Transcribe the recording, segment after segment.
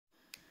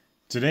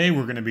Today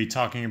we're going to be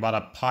talking about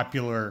a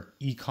popular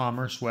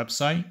e-commerce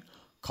website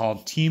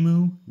called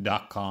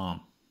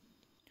TEMU.com.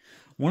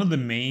 One of the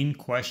main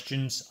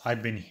questions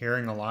I've been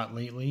hearing a lot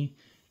lately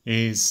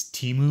is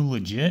TEMU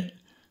legit?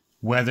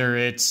 Whether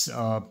it's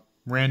a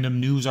random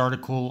news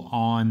article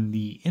on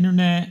the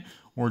internet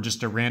or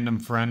just a random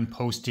friend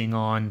posting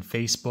on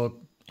Facebook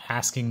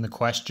asking the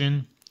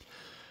question.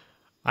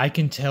 I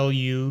can tell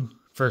you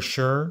for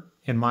sure,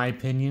 in my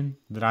opinion,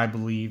 that I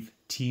believe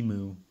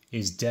TEMU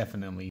is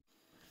definitely.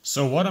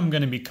 So what I'm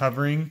going to be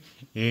covering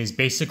is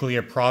basically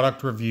a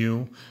product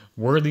review.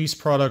 Were these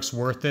products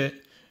worth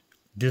it?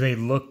 Do they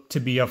look to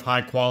be of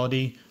high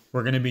quality?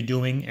 We're going to be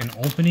doing an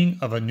opening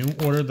of a new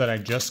order that I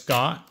just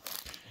got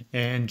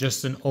and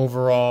just an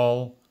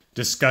overall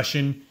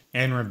discussion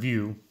and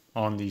review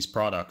on these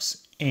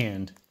products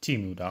and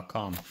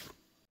TEMU.com.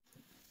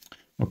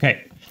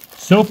 Okay,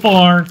 so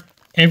far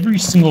every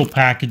single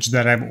package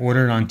that I've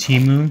ordered on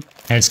TEMU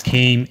has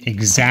came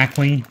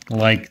exactly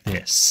like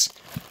this.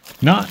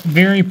 Not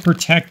very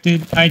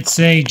protected, I'd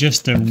say,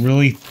 just a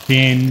really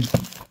thin,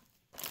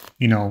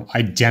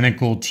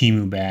 identical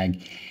TEMU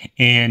bag.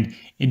 And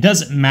it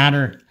doesn't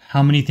matter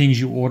how many things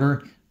you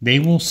order, they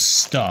will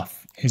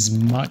stuff as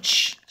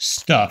much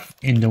stuff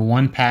into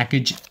one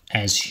package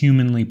as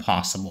humanly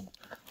possible.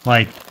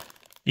 Like,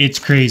 it's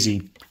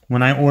crazy.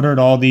 When I ordered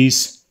all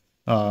these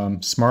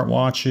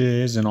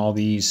smartwatches and all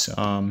these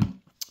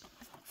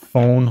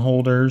phone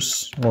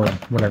holders or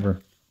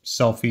whatever,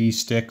 selfie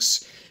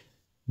sticks,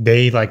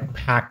 they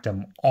packed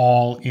them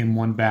all in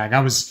one bag.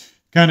 I was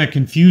kind of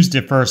confused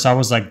at first. I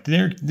was like,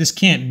 this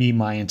can't be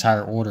my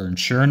entire order. And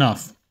sure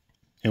enough,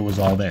 it was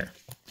all there.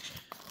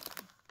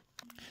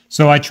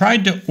 So I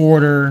tried to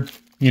order,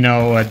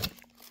 a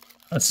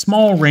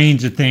small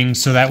range of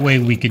things so that way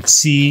we could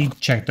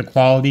check the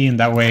quality, and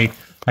that way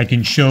I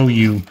can show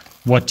you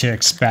what to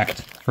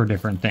expect for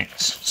different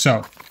things.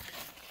 So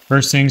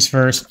first things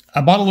first,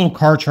 I bought a little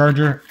car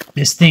charger.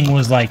 This thing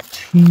was like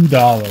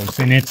 $2,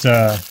 and it's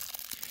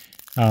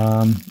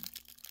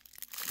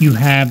you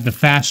have the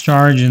fast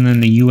charge and then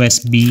the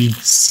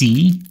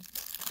USB-C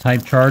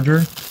type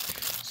charger.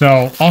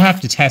 So I'll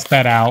have to test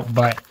that out.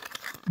 But,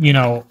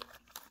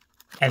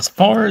 as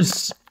far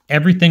as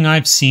everything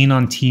I've seen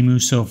on TEMU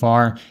so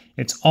far,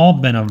 it's all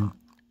been a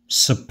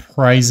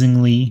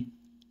surprisingly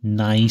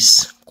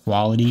nice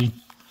quality.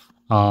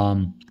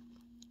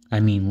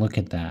 Look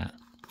at that.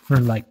 For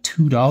like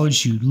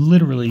 $2, you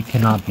literally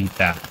cannot beat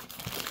that.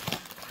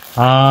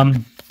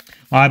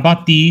 I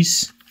bought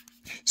these.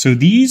 So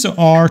these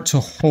are to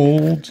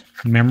hold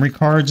memory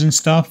cards and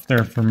stuff.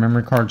 They're for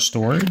memory card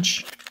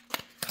storage.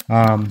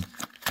 Let's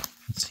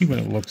see what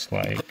it looks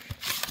like.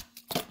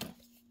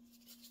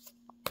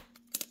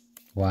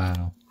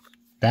 Wow.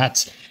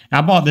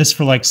 I bought this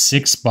for like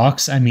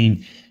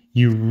 $6.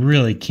 You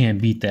really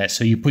can't beat that.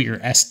 So you put your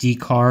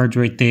SD cards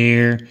right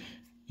there,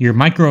 your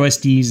micro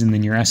SDs, and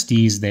then your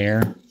SDs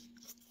there.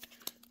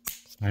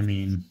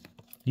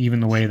 Even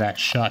the way that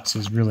shuts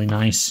is really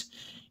nice.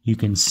 You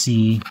can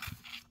see.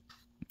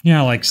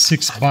 Yeah, like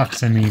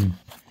 $6.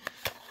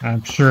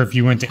 I'm sure if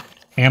you went to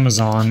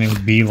Amazon, it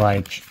would be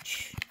like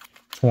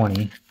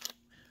 20.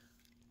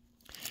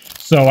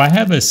 So I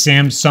have a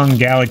Samsung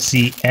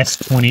Galaxy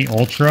S20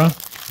 Ultra,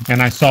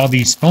 and I saw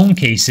these phone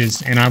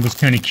cases, and I was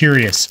kind of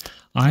curious.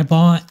 I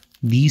bought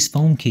these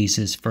phone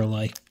cases for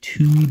like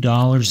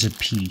 $2 a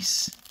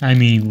piece.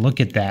 Look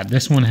at that.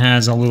 This one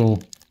has a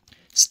little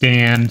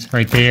stand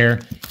right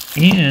there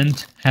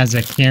and has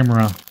a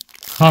camera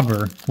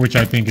cover, which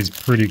I think is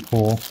pretty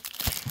cool.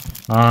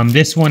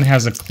 This one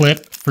has a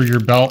clip for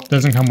your belt.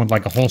 Doesn't come with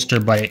like a holster,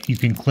 but you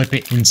can clip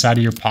it inside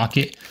of your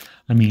pocket.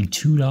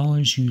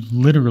 $2, you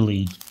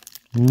literally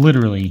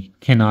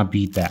cannot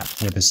beat that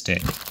with a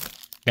stick.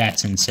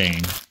 That's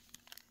insane.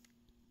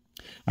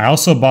 I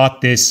also bought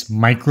this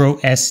micro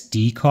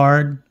SD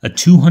card, a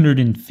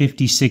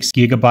 256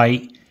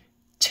 gigabyte.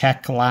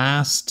 Tech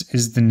Last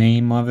is the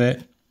name of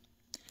it.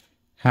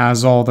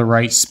 Has all the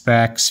right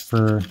specs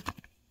for,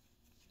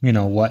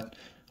 what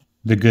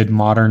the good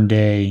modern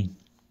day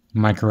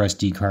micro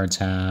SD cards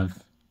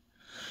have.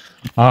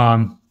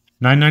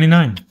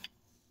 $9.99.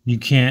 You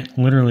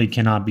literally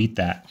cannot beat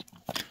that.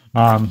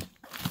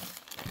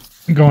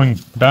 Going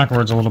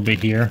backwards a little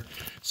bit here.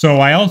 So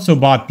I also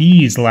bought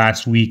these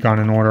last week on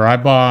an order. I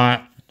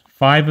bought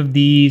 5 of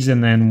these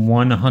and then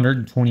one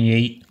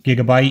 128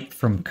 gigabyte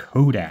from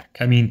Kodak.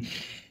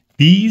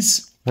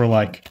 These were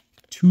like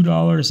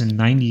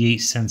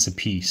 $2.98 a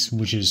piece,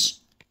 which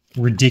is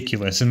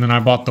ridiculous. And then I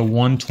bought the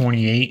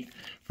 128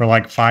 for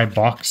like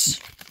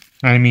 $5.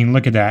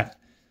 Look at that.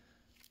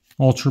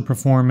 Ultra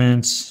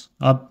performance,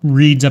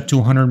 reads up to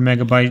 100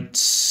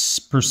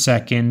 megabytes per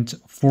second,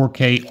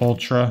 4K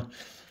Ultra.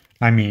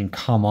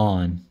 Come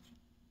on.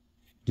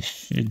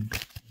 It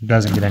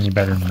doesn't get any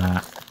better than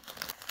that.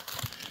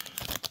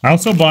 I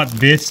also bought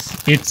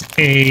this. It's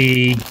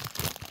a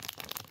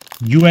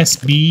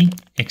USB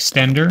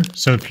extender.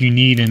 So if you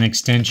need an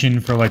extension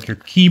for like your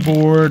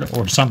keyboard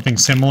or something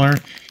similar,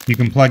 you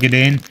can plug it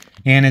in.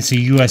 And it's a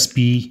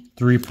USB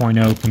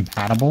 3.0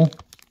 compatible.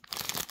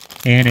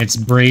 and it's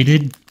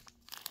braided.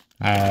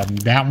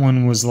 That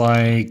one was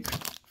like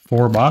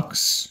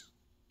 $4.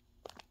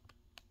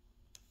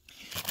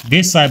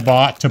 This I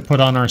bought to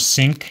put on our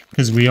sink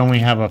because we only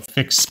have a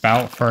fixed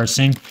spout for our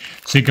sink.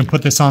 So you can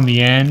put this on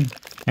the end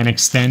and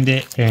extend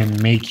it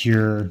and make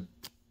your,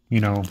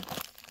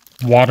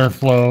 water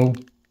flow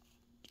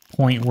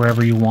point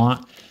wherever you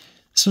want.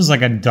 This was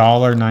like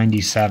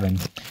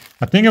 $1.97.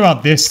 The thing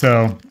about this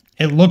though,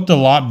 it looked a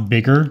lot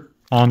bigger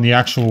on the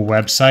actual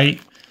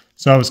website.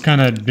 So I was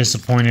kind of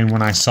disappointed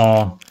when I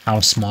saw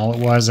how small it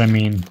was. I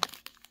mean,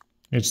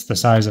 it's the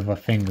size of a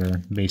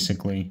finger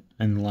basically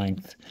in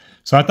length.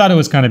 So I thought it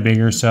was kind of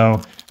bigger.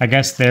 So I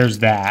guess there's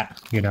that.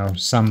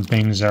 Some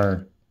things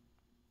are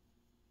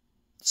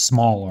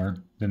smaller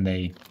than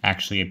they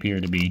actually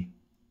appear to be.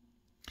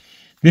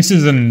 This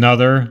is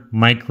another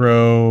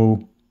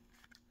micro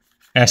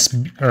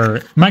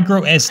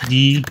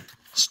SD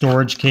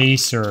storage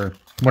case or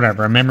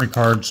whatever, a memory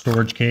card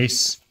storage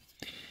case.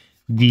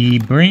 The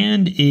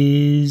brand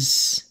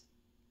is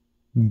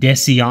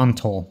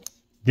Desiantal.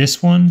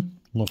 This one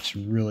looks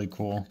really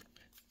cool.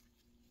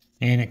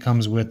 And it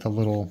comes with a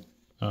little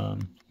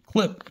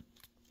clip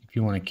if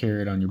you want to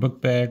carry it on your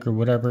book bag or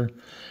whatever.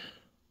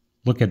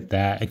 Look at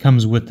that. It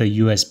comes with a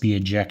USB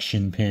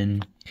ejection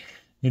pin.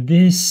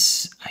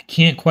 This, I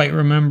can't quite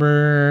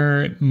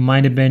remember. It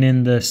might have been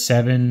in the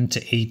 $7 to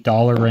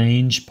 $8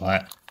 range,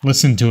 but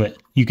listen to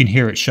it. You can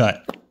hear it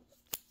shut.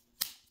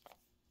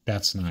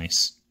 That's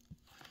nice.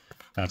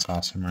 That's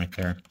awesome right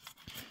there.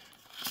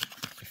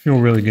 I feel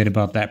really good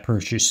about that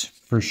purchase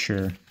for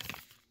sure.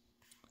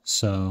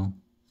 So,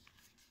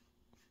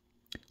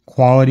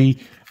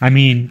 quality. I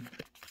mean,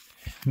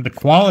 the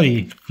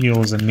quality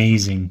feels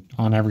amazing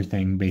on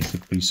everything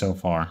basically so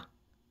far.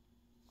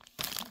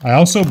 I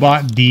also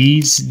bought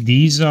these.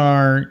 These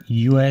are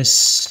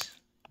USB-C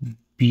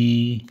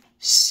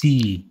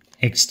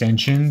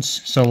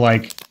extensions. So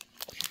like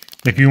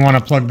if you want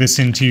to plug this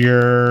into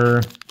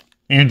your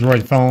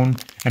Android phone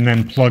and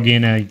then plug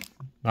in a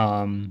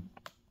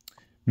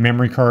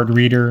memory card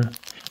reader.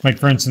 Like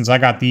for instance, I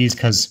got these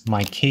because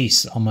my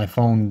case on my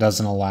phone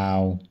doesn't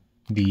allow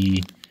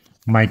the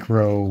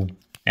micro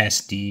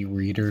SD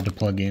reader to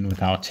plug in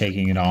without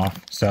taking it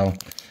off. So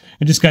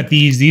I just got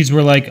these. These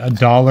were like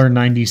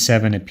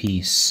 $1.97 a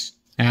piece.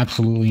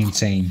 Absolutely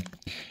insane.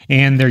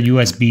 And they're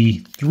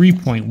USB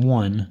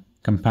 3.1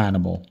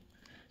 compatible.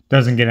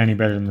 Doesn't get any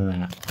better than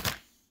that.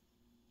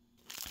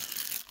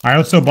 I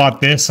also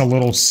bought this, a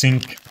little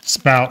sink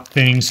spout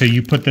thing. So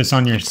you put this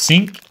on your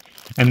sink,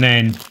 and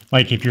then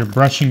like if you're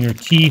brushing your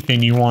teeth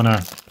and you want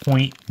to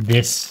point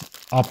this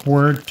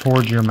upward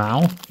towards your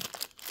mouth,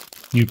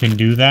 you can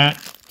do that.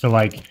 So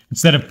like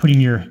instead of putting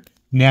your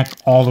neck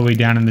all the way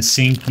down in the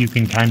sink, you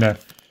can kind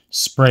of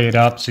spray it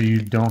up so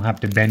you don't have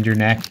to bend your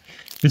neck.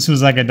 This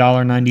was like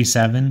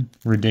 $1.97.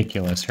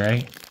 Ridiculous,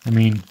 right? I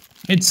mean,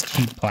 it's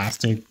cheap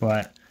plastic,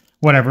 but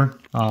whatever.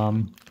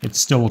 It's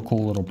still a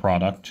cool little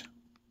product.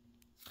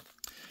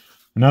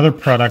 Another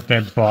product I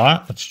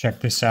bought, let's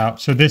check this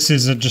out. So this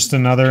is just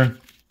another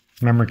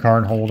memory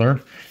card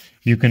holder.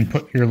 You can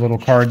put your little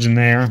cards in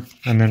there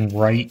and then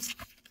write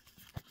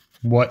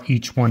what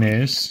each one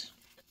is.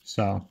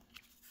 So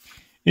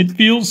it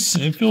feels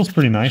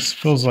pretty nice. It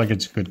feels like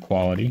it's good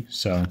quality.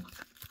 So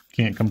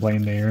can't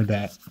complain there.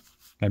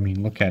 I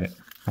mean, look at it.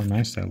 How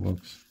nice that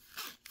looks.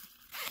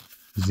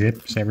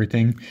 Zips,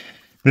 everything.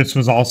 This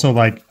was also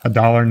like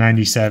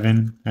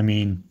 $1.97. I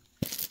mean,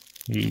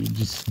 you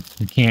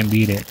can't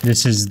beat it.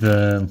 This is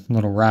the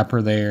little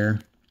wrapper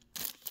there.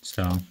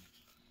 So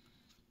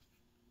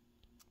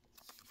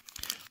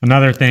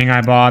another thing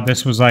I bought,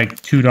 this was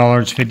like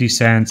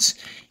 $2.50.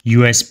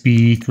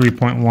 USB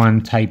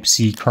 3.1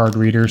 Type-C card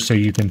reader, so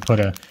you can put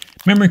a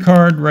memory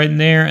card right in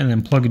there and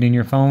then plug it in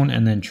your phone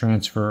and then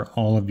transfer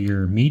all of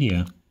your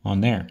media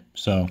on there.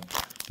 So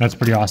that's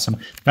pretty awesome.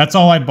 That's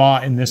all I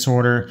bought in this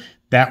order.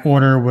 That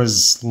order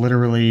was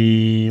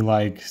literally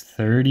like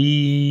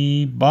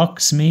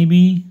 $30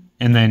 maybe,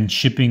 and then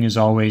shipping is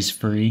always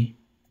free.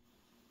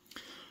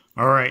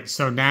 All right,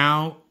 so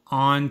now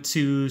on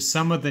to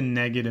some of the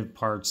negative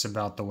parts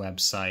about the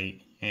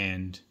website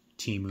and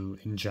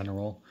TEMU in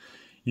general.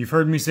 You've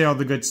heard me say all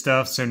the good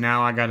stuff, so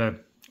now I gotta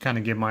kind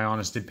of give my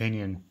honest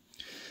opinion.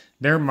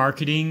 Their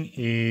marketing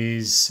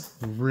is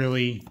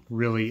really,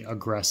 really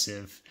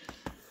aggressive.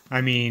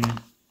 I mean,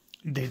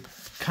 the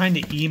kind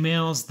of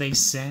emails they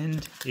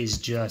send is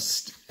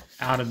just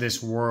out of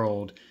this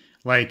world.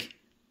 Like,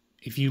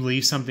 if you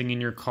leave something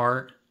in your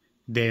cart,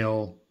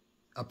 they'll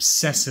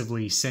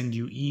obsessively send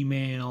you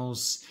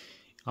emails.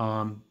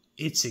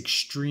 It's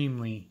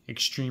extremely,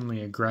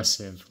 extremely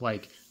aggressive.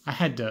 Like, I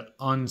had to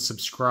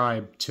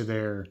unsubscribe to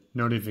their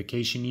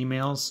notification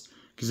emails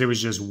because it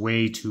was just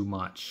way too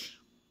much.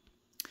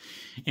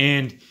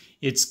 And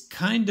it's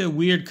kind of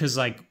weird because,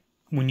 like,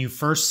 when you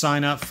first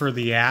sign up for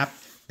the app,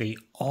 they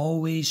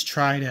always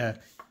try to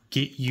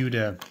get you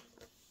to,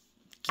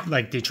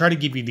 like, they try to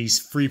give you these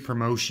free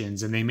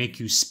promotions and they make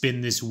you spin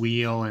this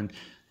wheel. And,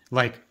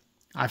 like,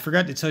 I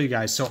forgot to tell you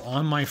guys, so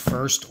on my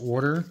first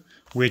order,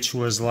 which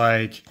was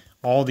like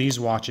all these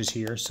watches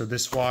here. So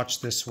this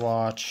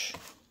watch,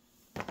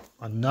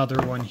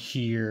 another one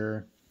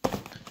here,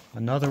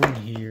 another one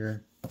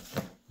here,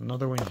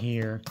 another one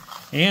here,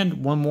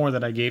 and one more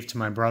that I gave to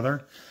my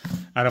brother.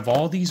 Out of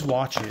all these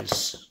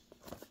watches,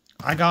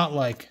 I got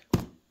like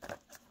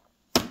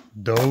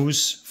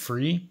those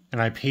free,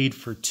 and I paid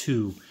for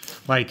 2.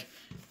 Like,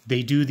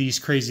 they do these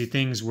crazy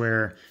things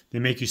where they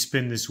make you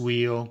spin this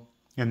wheel,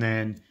 and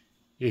then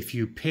if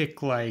you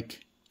pick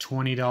like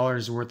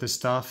 $20 worth of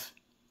stuff,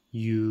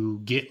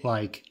 you get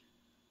like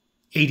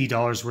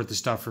 $80 worth of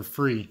stuff for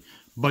free.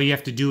 But you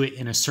have to do it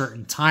in a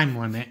certain time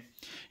limit.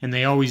 And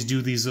they always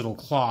do these little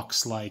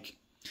clocks, like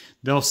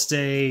they'll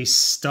say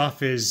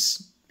stuff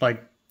is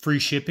like free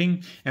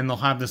shipping, and they'll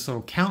have this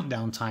little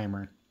countdown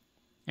timer.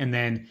 And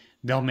then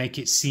they'll make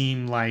it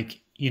seem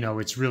like, you know,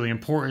 it's really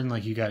important,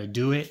 like you got to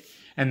do it.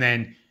 And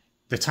then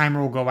the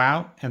timer will go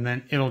out, and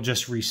then it'll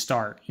just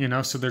restart, you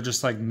know? So they're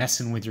just like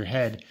messing with your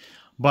head.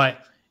 But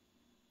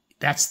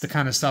that's the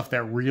kind of stuff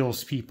that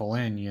reels people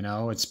in, you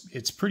know?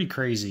 It's pretty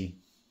crazy.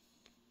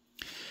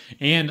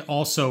 And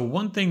also,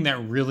 one thing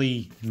that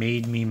really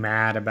made me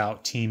mad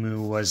about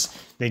TEMU was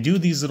they do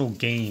these little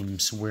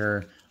games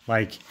where,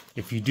 like,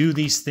 if you do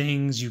these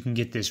things, you can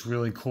get this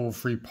really cool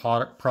free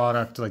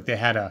product. Like, they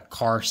had a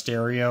car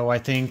stereo, I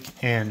think,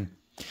 and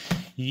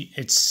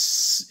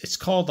it's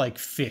called like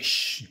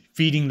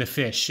feeding the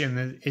fish,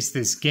 and it's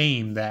this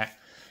game that,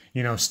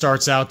 you know,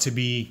 starts out to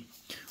be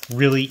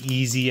really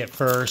easy at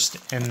first,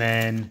 and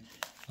then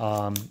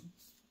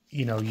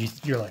you know,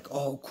 you're like,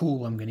 oh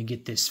cool, I'm gonna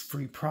get this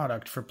free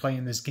product for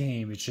playing this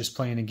game. It's just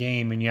playing a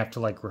game, and you have to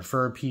like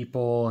refer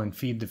people and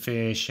feed the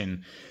fish,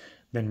 and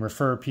then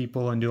refer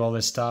people and do all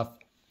this stuff.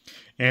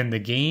 And the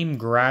game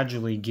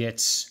gradually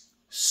gets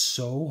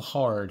so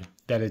hard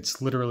that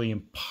it's literally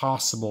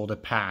impossible to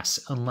pass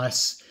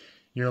unless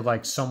you're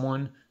like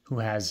someone who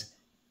has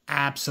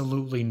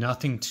absolutely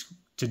nothing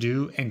to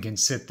do and can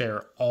sit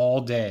there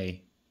all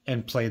day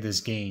and play this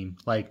game.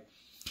 Like,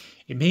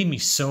 it made me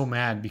so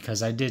mad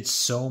because I did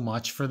so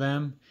much for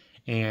them,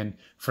 and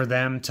for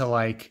them to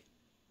like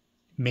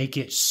make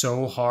it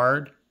so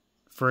hard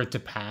for it to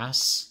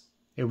pass,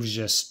 it was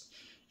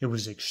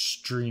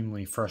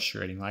extremely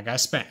frustrating. Like, I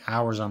spent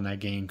hours on that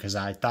game because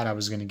I thought I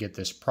was going to get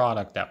this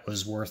product that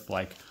was worth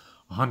like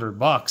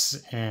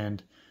 $100,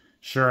 and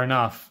sure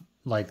enough,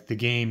 like, the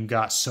game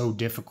got so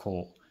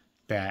difficult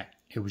that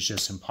it was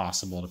just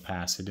impossible to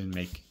pass. It didn't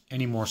make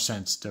any more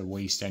sense to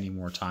waste any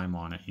more time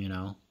on it, you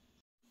know?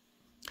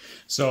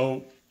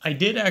 So I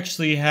did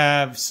actually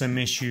have some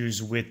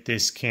issues with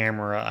this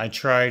camera. I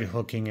tried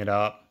hooking it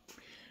up,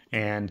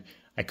 and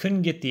I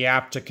couldn't get the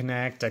app to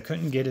connect. I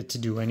couldn't get it to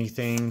do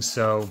anything.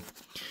 So,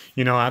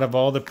 you know, out of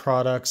all the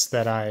products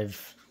that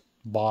I've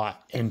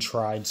bought and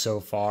tried so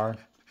far,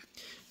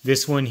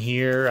 this one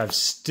here, I've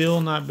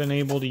still not been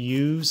able to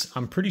use.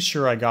 I'm pretty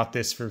sure I got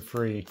this for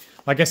free.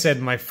 Like I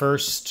said, my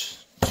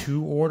first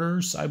 2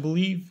 orders, I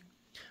believe,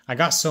 I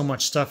got so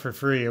much stuff for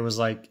free. It was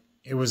like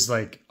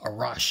a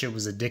rush. It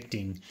was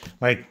addicting.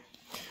 Like,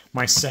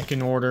 my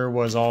second order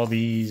was all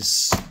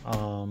these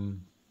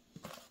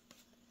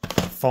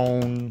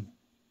phone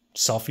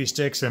selfie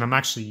sticks, and I'm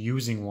actually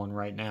using one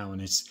right now,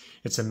 and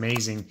it's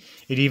amazing.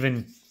 It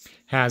even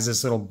has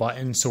this little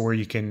button so where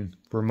you can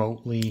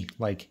remotely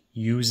like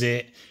use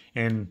it,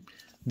 and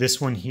this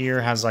one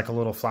here has like a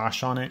little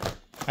flash on it.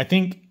 I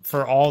think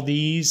for all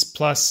these,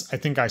 plus I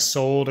think I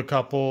sold a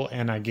couple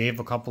and I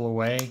gave a couple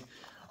away,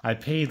 I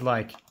paid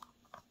like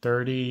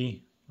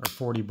 30 or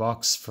 40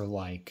 bucks for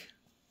like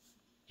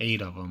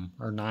 8 of them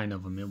or 9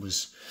 of them. It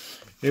was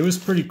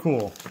pretty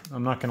cool.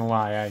 I'm not gonna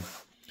lie.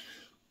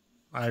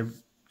 I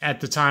at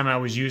the time I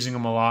was using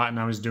them a lot, and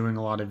I was doing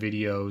a lot of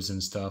videos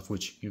and stuff,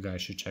 which you guys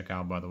should check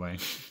out, by the way.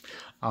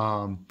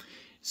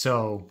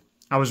 So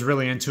I was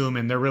really into them,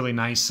 and they're really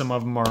nice. Some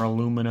of them are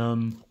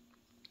aluminum.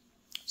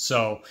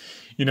 So,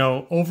 you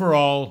know,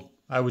 overall,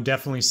 I would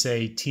definitely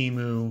say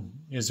TEMU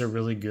is a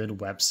really good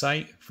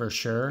website for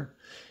sure.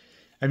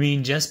 I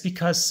mean, just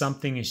because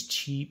something is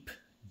cheap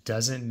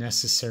doesn't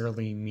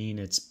necessarily mean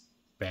it's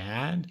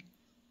bad.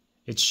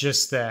 It's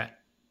just that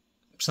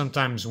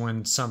sometimes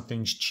when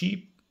something's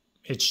cheap,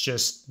 it's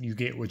just you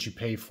get what you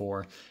pay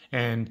for.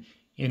 And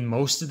in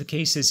most of the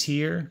cases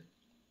here,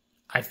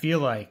 I feel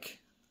like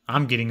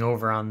I'm getting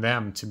over on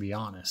them, to be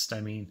honest. I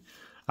mean,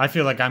 I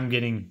feel like I'm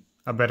getting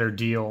a better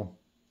deal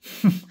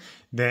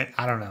than,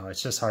 I don't know,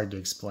 it's just hard to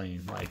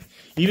explain. Like,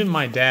 even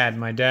my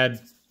dad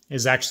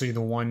is actually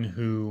the one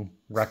who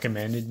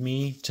recommended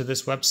me to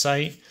this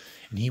website,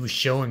 and he was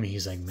showing me,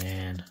 he's like,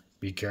 man,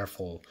 be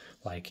careful.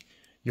 Like,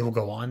 you'll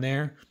go on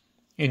there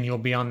and you'll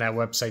be on that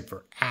website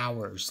for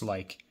hours.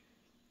 Like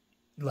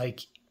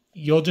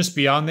you'll just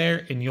be on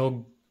there and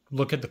you'll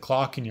look at the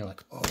clock and you're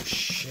like, oh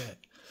shit,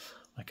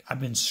 like I've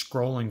been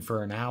scrolling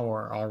for an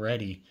hour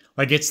already.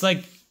 Like, it's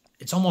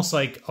almost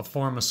like a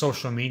form of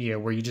social media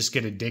where you just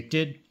get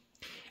addicted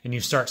and you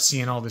start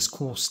seeing all this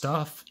cool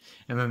stuff,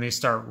 and then they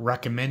start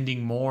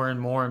recommending more and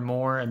more and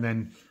more, and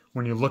then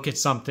when you look at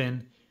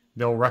something,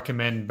 they'll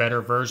recommend better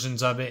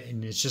versions of it,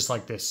 and it's just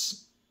like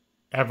this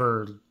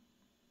ever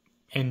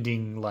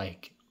ending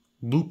like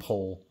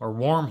loophole or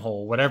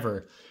wormhole,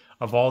 whatever,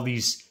 of all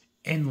these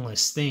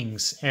endless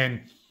things.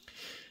 And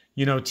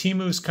you know,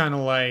 Temu's kind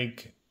of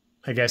like,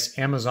 I guess,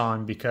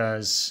 Amazon,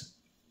 because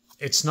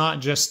it's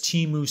not just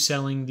Temu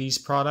selling these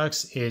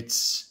products,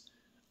 it's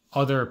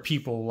other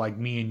people like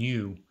me and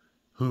you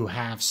who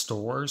have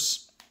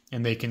stores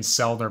and they can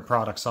sell their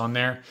products on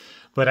there.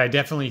 But I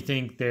definitely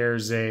think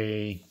there's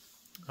a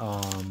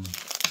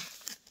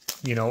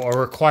you know, a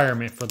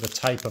requirement for the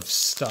type of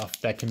stuff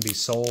that can be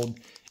sold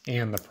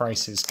and the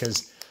prices,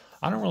 because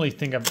I don't really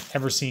think I've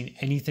ever seen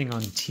anything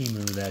on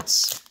Temu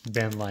that's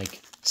been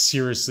like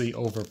seriously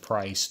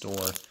overpriced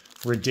or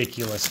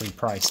ridiculously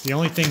priced. The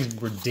only thing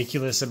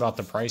ridiculous about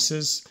the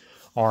prices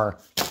are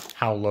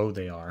how low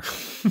they are.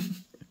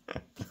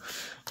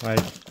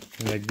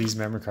 like these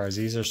memory cards,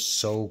 these are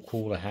so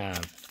cool to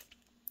have.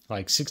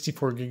 Like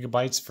 64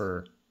 gigabytes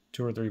for $2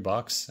 or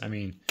 $3. I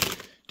mean,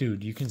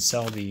 dude, you can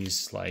sell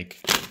these like,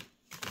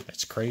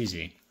 that's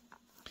crazy.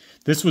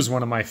 This was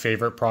one of my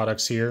favorite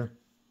products here,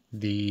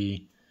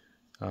 the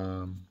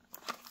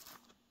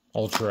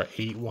Ultra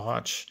 8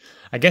 watch.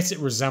 I guess it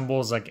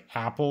resembles like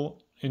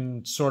Apple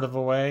in sort of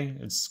a way.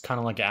 It's kind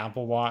of like an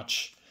Apple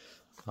Watch.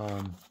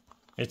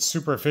 It's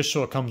super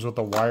official. It comes with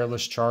a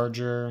wireless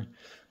charger,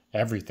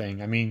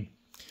 everything. I mean,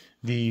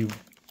 the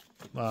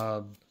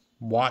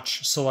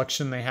watch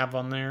selection they have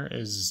on there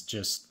is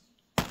just,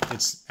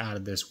 it's out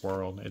of this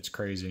world. It's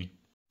crazy.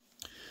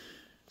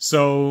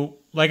 So,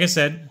 like I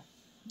said,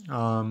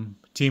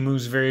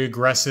 Temu's very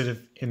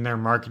aggressive in their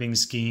marketing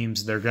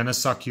schemes. They're going to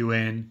suck you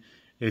in.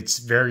 It's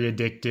very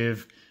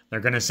addictive. They're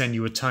going to send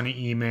you a ton of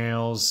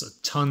emails,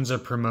 tons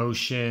of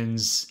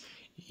promotions.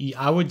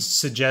 I would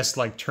suggest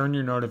like turn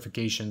your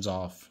notifications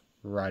off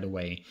right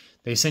away.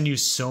 They send you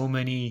so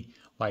many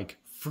like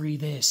free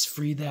this,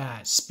 free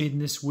that, spin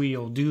this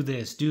wheel, do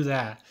this, do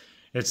that.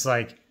 It's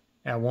like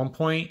at one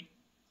point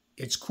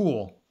it's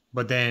cool,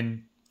 but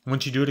then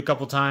once you do it a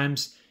couple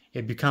times,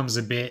 it becomes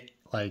a bit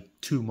like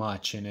too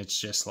much, and it's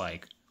just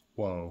like,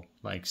 whoa,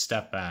 like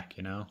step back,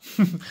 you know?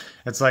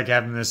 It's like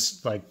having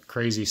this like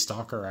crazy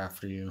stalker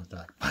after you. They're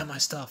like, buy my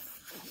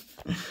stuff.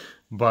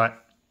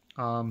 But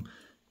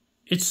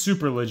it's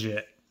super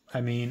legit.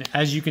 I mean,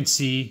 as you can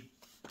see,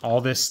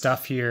 all this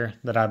stuff here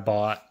that I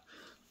bought,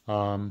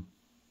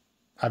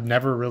 I've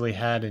never really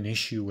had an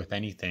issue with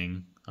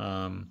anything.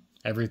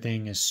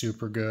 Everything is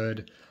super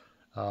good.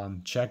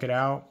 Check it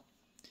out.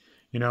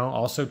 You know,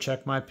 also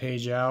check my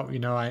page out. You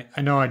know, I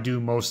know I do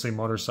mostly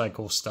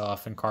motorcycle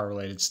stuff and car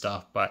related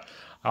stuff, but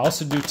I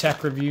also do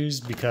tech reviews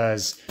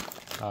because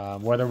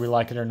whether we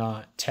like it or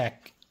not,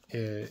 tech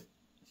is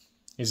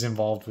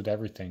involved with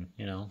everything,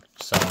 you know.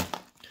 So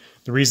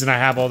the reason I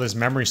have all this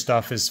memory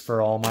stuff is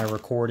for all my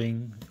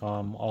recording,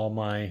 all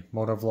my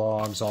motor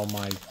vlogs,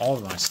 all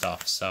of my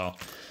stuff. So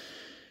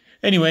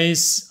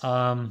anyways,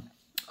 I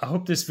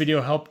hope this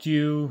video helped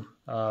you.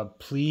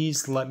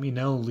 Please let me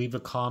know, leave a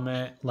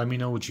comment, let me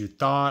know what you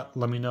thought,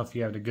 let me know if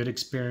you had a good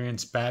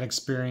experience, bad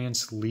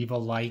experience, leave a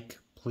like,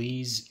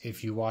 please,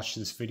 if you watched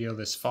this video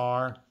this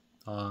far.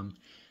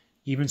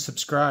 Even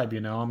subscribe,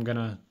 you know, I'm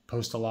gonna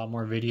post a lot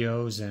more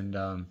videos,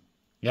 and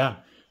yeah,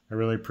 I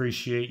really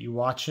appreciate you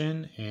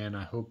watching, and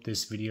I hope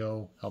this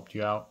video helped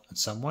you out in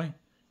some way.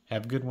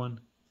 Have a good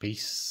one.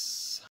 Peace.